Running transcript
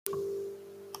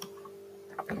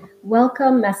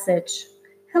Welcome message.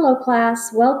 Hello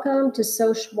class, welcome to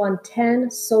SOC 110,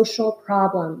 Social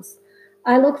Problems.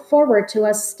 I look forward to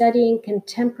us studying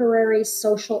contemporary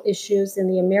social issues in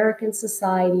the American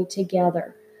society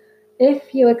together.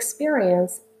 If you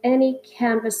experience any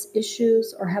Canvas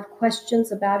issues or have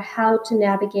questions about how to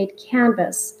navigate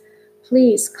Canvas,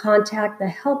 please contact the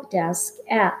help desk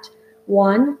at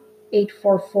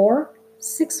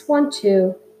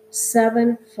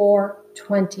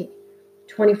 1-844-612-7420.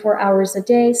 24 hours a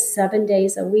day, 7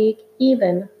 days a week,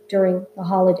 even during the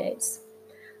holidays.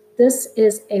 This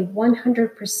is a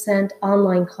 100%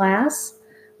 online class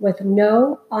with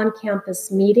no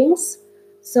on-campus meetings,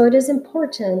 so it is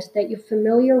important that you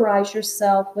familiarize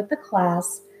yourself with the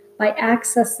class by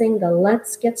accessing the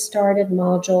Let's Get Started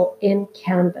module in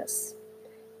Canvas.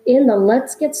 In the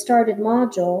Let's Get Started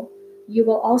module, you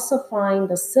will also find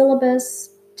the syllabus,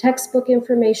 textbook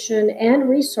information, and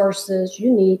resources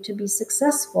you need to be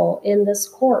successful in this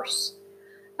course.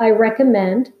 I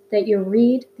recommend that you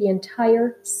read the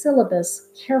entire syllabus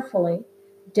carefully,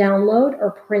 download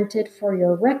or print it for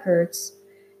your records,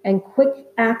 and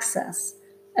quick access,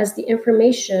 as the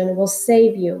information will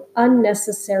save you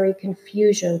unnecessary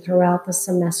confusion throughout the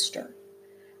semester.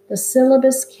 The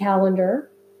syllabus calendar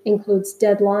includes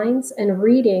deadlines and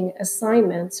reading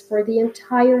assignments for the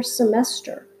entire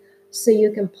semester, so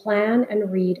you can plan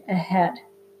and read ahead.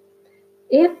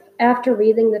 If after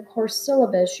reading the course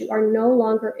syllabus you are no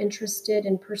longer interested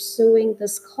in pursuing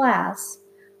this class,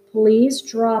 please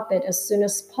drop it as soon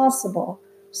as possible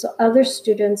so other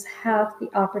students have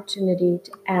the opportunity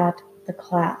to add the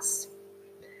class.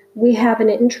 We have an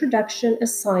introduction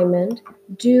assignment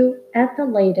due at the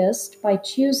latest by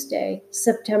Tuesday,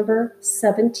 September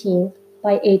 17th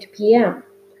by 8 p.m.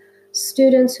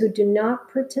 Students who do not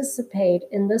participate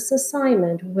in this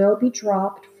assignment will be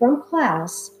dropped from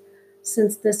class,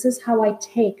 since this is how I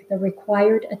take the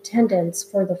required attendance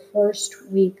for the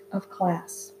first week of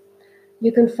class.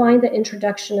 You can find the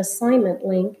introduction assignment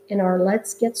link in our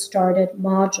Let's Get Started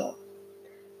module.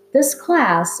 This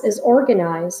class is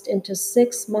organized into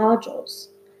 6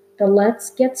 modules: the Let's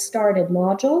Get Started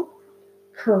module,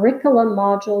 curriculum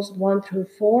modules 1 through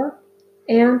 4,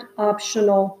 and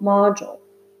optional module.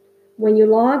 When you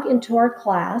log into our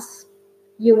class,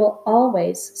 you will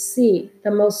always see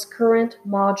the most current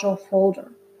module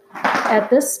folder. At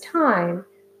this time,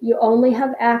 you only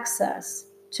have access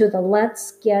to the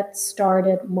Let's Get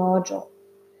Started module.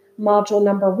 Module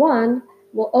number 1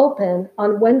 will open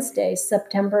on Wednesday,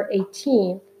 September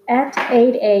 18th at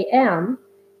 8 a.m.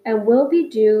 and will be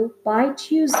due by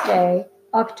Tuesday,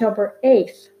 October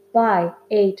 8th by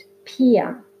 8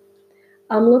 p.m.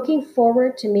 I'm looking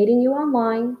forward to meeting you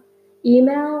online.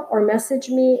 Email or message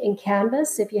me in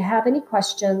Canvas if you have any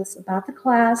questions about the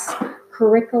class,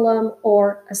 curriculum,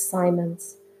 or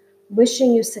assignments.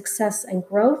 Wishing you success and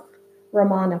growth,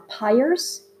 Ramona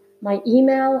Pyers. My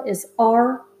email is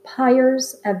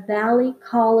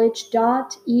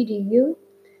rpyers@valleycollege.edu,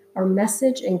 or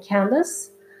message in Canvas.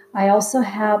 I also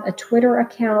have a Twitter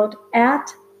account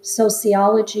at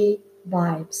Sociology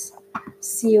Vibes.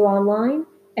 See you online,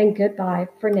 and goodbye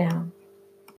for now.